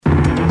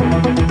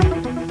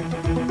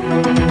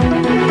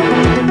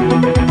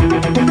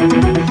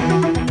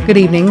Good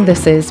evening,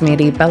 this is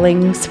Mandy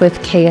Billings with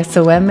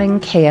KSOM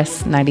and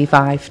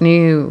KS95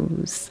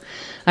 News.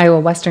 Iowa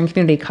Western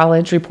Community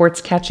College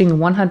reports catching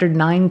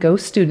 109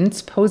 ghost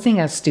students posing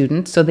as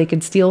students so they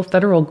could steal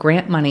federal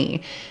grant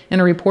money.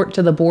 In a report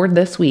to the board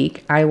this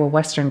week, Iowa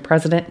Western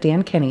President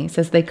Dan Kinney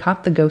says they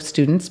caught the ghost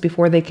students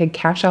before they could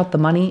cash out the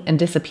money and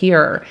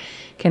disappear.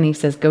 Kinney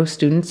says ghost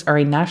students are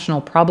a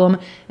national problem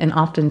and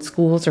often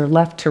schools are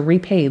left to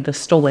repay the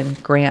stolen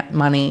grant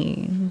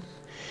money.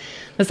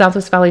 The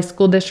Southwest Valley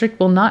School District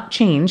will not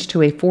change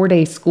to a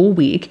 4-day school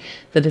week.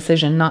 The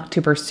decision not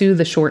to pursue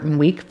the shortened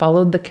week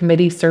followed the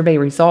committee's survey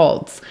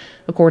results.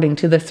 According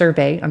to the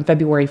survey on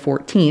February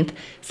 14th,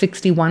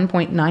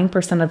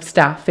 61.9% of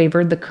staff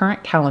favored the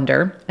current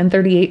calendar and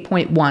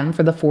 38.1%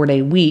 for the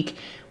 4-day week,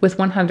 with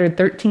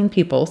 113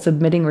 people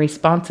submitting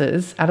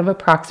responses out of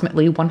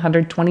approximately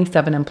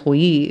 127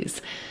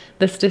 employees.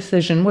 This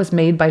decision was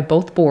made by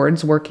both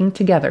boards working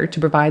together to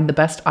provide the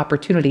best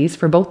opportunities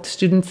for both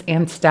students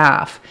and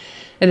staff.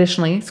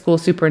 Additionally, School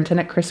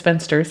Superintendent Chris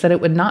Fenster said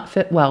it would not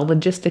fit well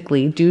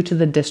logistically due to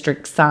the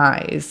district's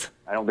size.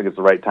 I don't think it's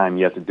the right time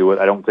yet to do it.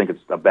 I don't think it's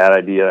a bad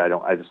idea.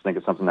 I just think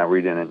it's something that we're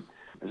in, and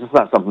it's just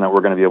not something that we're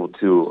going to be able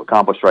to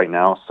accomplish right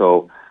now.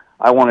 So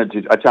I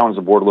challenged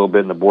the board a little bit,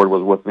 and the board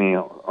was with me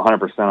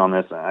 100% on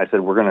this. I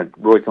said we're going to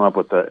really come up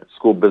with the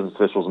school business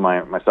officials,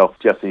 myself,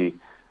 Jesse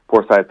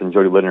Forsyth, and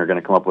Jody Lidner are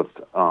going to come up with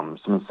some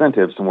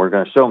incentives, and we're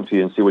going to show them to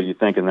you and see what you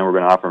think, and then we're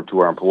going to offer them to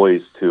our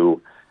employees to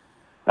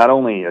not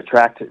only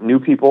attract new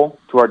people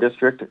to our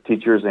district,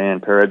 teachers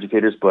and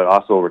paraeducators, but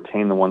also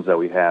retain the ones that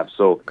we have.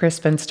 So Chris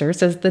Fenster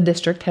says the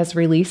district has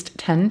released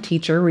 10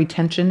 teacher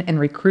retention and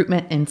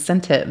recruitment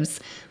incentives.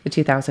 The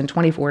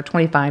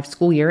 2024-25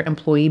 school year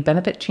employee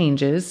benefit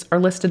changes are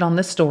listed on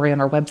this story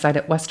on our website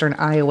at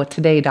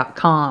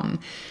westerniowatoday.com.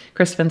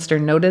 Chris Fenster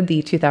noted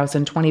the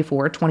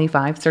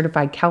 2024-25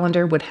 certified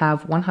calendar would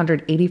have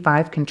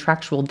 185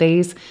 contractual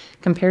days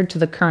compared to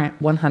the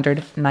current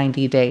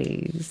 190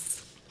 days.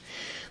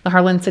 The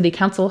Harlan City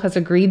Council has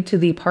agreed to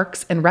the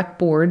Parks and Rec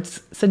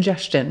Board's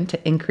suggestion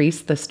to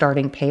increase the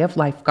starting pay of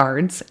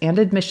lifeguards and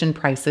admission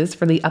prices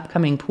for the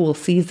upcoming pool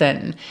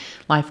season.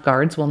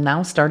 Lifeguards will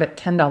now start at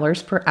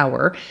 $10 per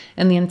hour,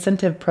 and the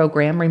incentive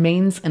program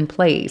remains in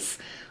place.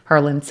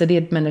 Harlan City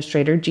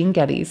Administrator Gene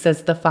Getty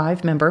says the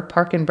 5-member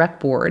Park and Rec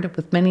Board,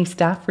 with many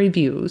staff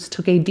reviews,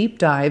 took a deep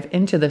dive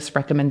into this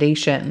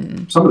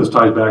recommendation. Some of this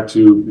ties back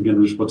to,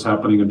 again, just what's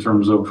happening in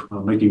terms of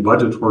making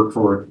budgets work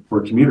for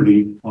a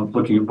community, on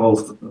looking at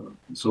both.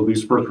 So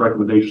these first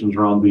recommendations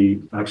are on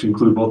actually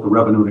include both the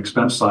revenue and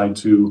expense side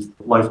to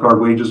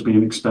lifeguard wages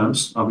being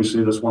expense.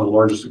 Obviously, that's one of the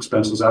largest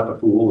expenses at the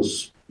pool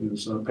is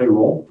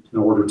payroll in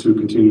order to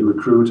continue to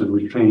recruit and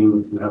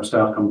retain and have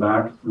staff come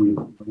back. We're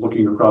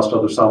looking across to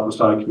other Southwest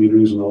Iowa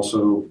communities, and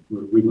also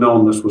we've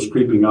known this was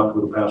creeping up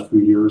for the past few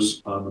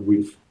years.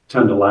 We've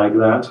tend to lag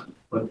that.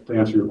 But to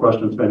answer your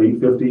question, it's been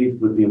 $8.50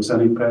 with the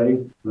incentive pay.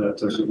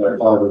 That's by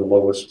far the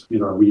lowest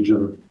in our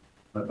region.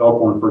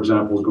 Elkhorn, for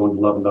example, is going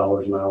to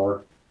 $11 an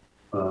hour.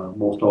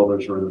 Most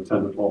others are in the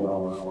 $10 to $12 an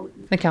hour.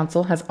 The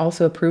council has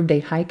also approved a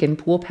hike in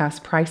pool pass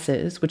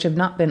prices, which have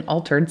not been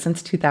altered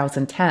since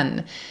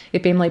 2010. A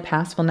family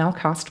pass will now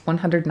cost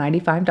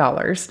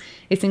 $195.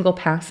 A single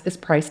pass is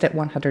priced at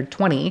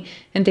 $120,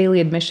 and daily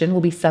admission will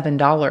be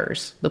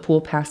 $7. The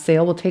pool pass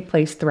sale will take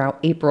place throughout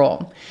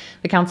April.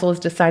 The council has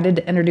decided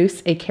to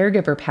introduce a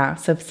caregiver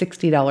pass of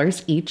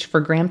 $60 each for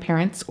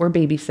grandparents or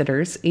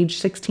babysitters aged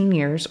 16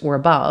 years or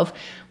above,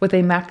 with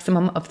a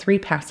maximum of 3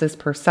 passes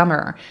per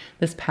summer.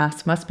 This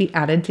pass must be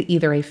added to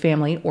either a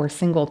family or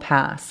single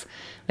pass.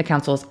 The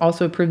council has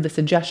also approved the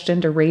suggestion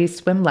to raise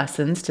swim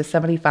lessons to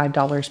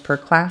 $75 per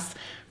class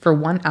for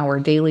 1 hour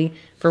daily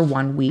for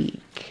 1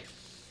 week.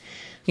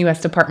 The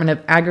U.S. Department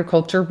of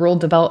Agriculture Rural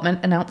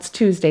Development announced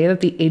Tuesday that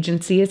the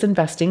agency is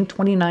investing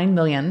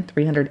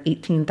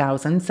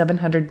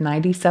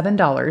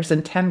 $29,318,797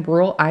 in 10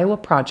 rural Iowa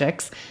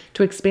projects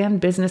to expand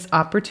business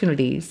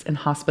opportunities and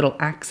hospital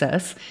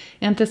access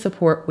and to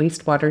support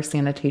wastewater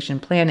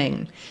sanitation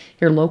planning.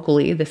 Here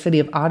locally, the city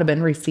of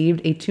Audubon received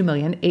a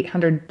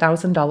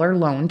 $2,800,000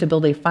 loan to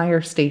build a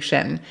fire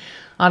station.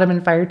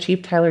 Audubon Fire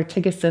Chief Tyler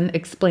Tigeson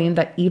explained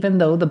that even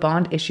though the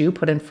bond issue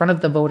put in front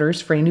of the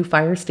voters for a new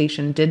fire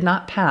station did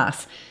not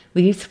pass,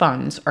 these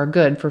funds are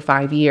good for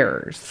 5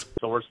 years.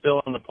 So we're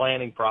still in the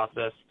planning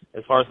process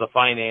as far as the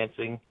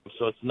financing.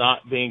 So it's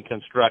not being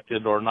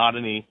constructed, or not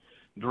any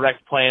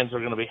direct plans are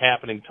going to be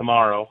happening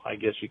tomorrow, I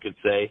guess you could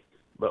say.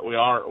 But we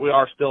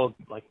are still,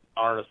 like,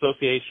 our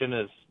association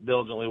is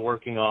diligently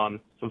working on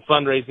some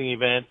fundraising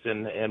events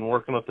and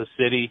working with the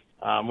city.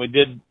 We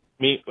did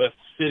meet with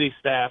city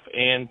staff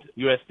and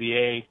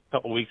USDA a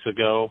couple weeks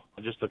ago,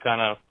 just to kind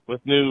of, with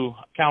new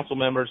council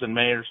members and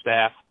mayor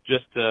staff,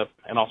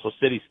 and also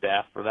city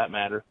staff for that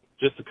matter,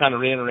 just to kind of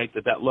reiterate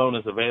that loan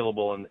is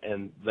available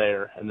and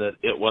there, and that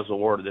it was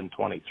awarded in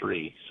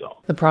 23. So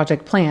the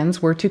project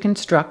plans were to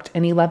construct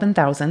an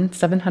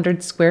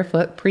 11,700 square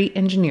foot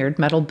pre-engineered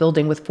metal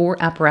building with 4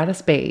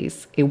 apparatus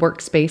bays, a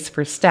workspace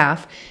for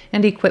staff,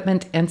 and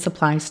equipment and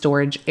supply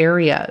storage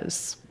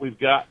areas. We've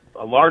got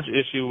a large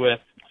issue with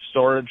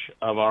storage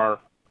of our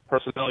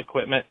personnel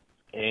equipment,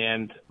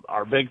 and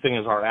our big thing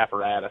is our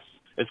apparatus.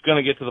 It's going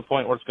to get to the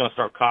point where it's going to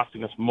start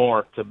costing us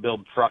more to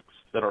build trucks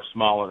that are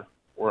smaller.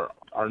 Where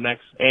our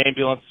next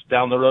ambulance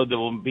down the road that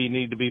will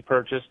need to be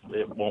purchased,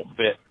 it won't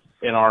fit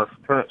in our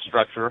current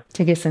structure.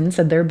 Tigeson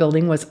said their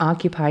building was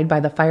occupied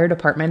by the fire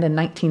department in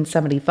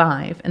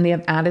 1975, and they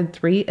have added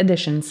 3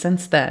 additions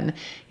since then.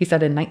 He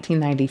said in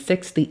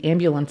 1996 the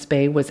ambulance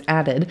bay was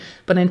added,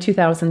 but in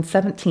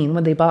 2017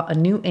 when they bought a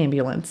new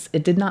ambulance,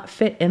 it did not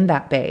fit in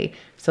that bay,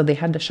 so they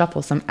had to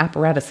shuffle some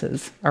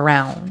apparatuses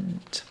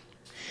around.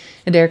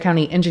 Adair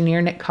County engineer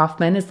Nick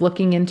Kaufman is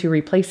looking into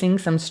replacing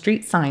some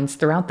street signs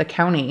throughout the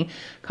county.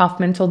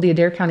 Kaufman told the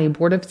Adair County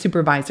Board of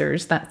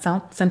Supervisors that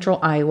South Central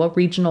Iowa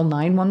Regional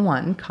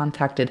 911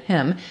 contacted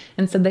him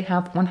and said they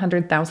have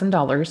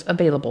 $100,000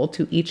 available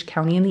to each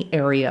county in the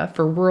area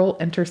for rural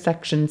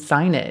intersection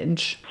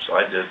signage. So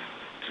I did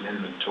an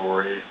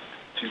inventory,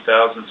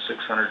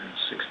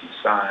 2,660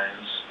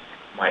 signs.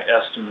 My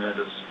estimate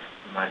is,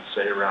 you might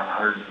say, around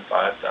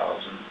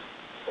 105,000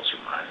 plus or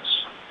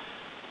minus.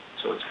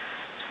 So it's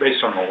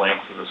based on the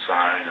length of the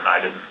sign, and I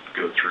didn't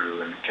go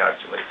through and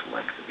calculate the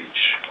length of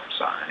each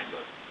sign.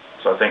 But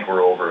so I think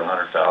we're over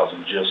 100,000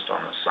 just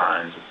on the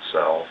signs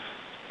itself.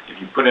 If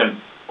you put in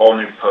all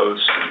new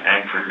posts and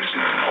anchors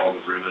and all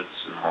the rivets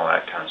and all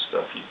that kind of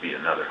stuff, you'd be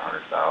another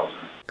 100,000.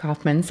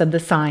 Kaufman said the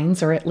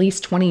signs are at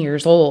least 20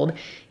 years old.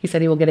 He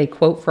said he will get a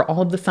quote for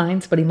all of the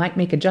signs, but he might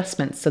make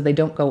adjustments so they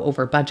don't go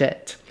over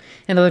budget.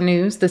 In other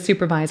news, the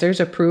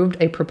supervisors approved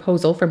a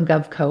proposal from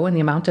GovCo in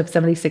the amount of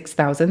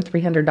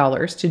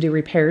 $76,300 to do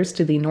repairs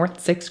to the North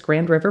 6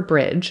 Grand River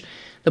Bridge.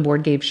 The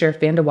board gave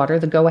Sheriff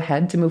Vandewater the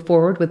go-ahead to move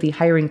forward with the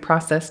hiring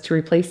process to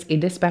replace a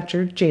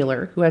dispatcher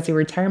jailer who has a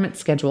retirement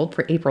scheduled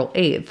for April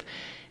 8th.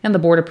 And the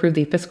board approved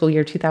the fiscal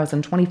year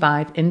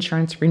 2025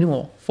 insurance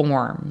renewal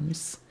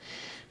forms.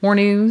 More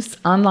news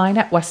online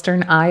at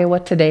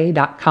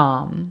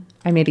westerniowatoday.com.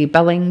 I'm Mandy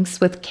Billings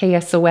with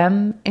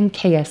KSOM and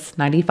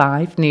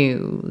KS95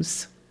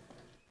 News.